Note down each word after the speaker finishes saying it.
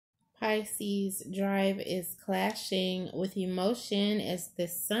Pisces drive is clashing with emotion as the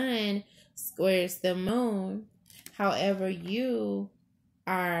sun squares the moon. However, you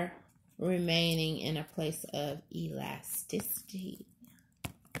are remaining in a place of elasticity.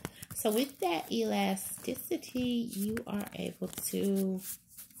 So with that elasticity, you are able to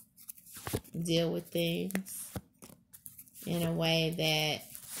deal with things in a way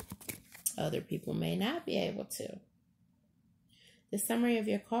that other people may not be able to. The summary of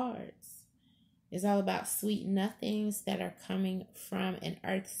your cards is all about sweet nothings that are coming from an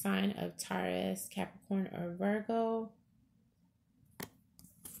earth sign of Taurus, Capricorn, or Virgo.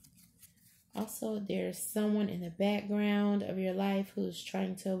 Also, there's someone in the background of your life who's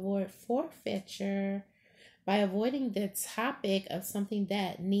trying to avoid forfeiture by avoiding the topic of something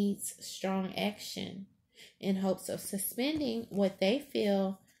that needs strong action in hopes of suspending what they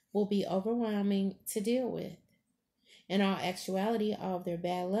feel will be overwhelming to deal with. In all actuality, all of their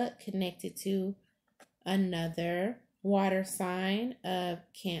bad luck connected to another water sign of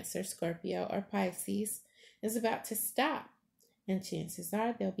Cancer, Scorpio, or Pisces is about to stop. And chances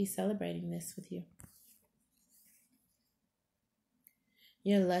are they'll be celebrating this with you.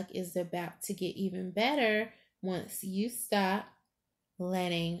 Your luck is about to get even better once you stop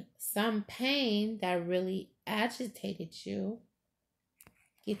letting some pain that really agitated you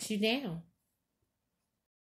get you down.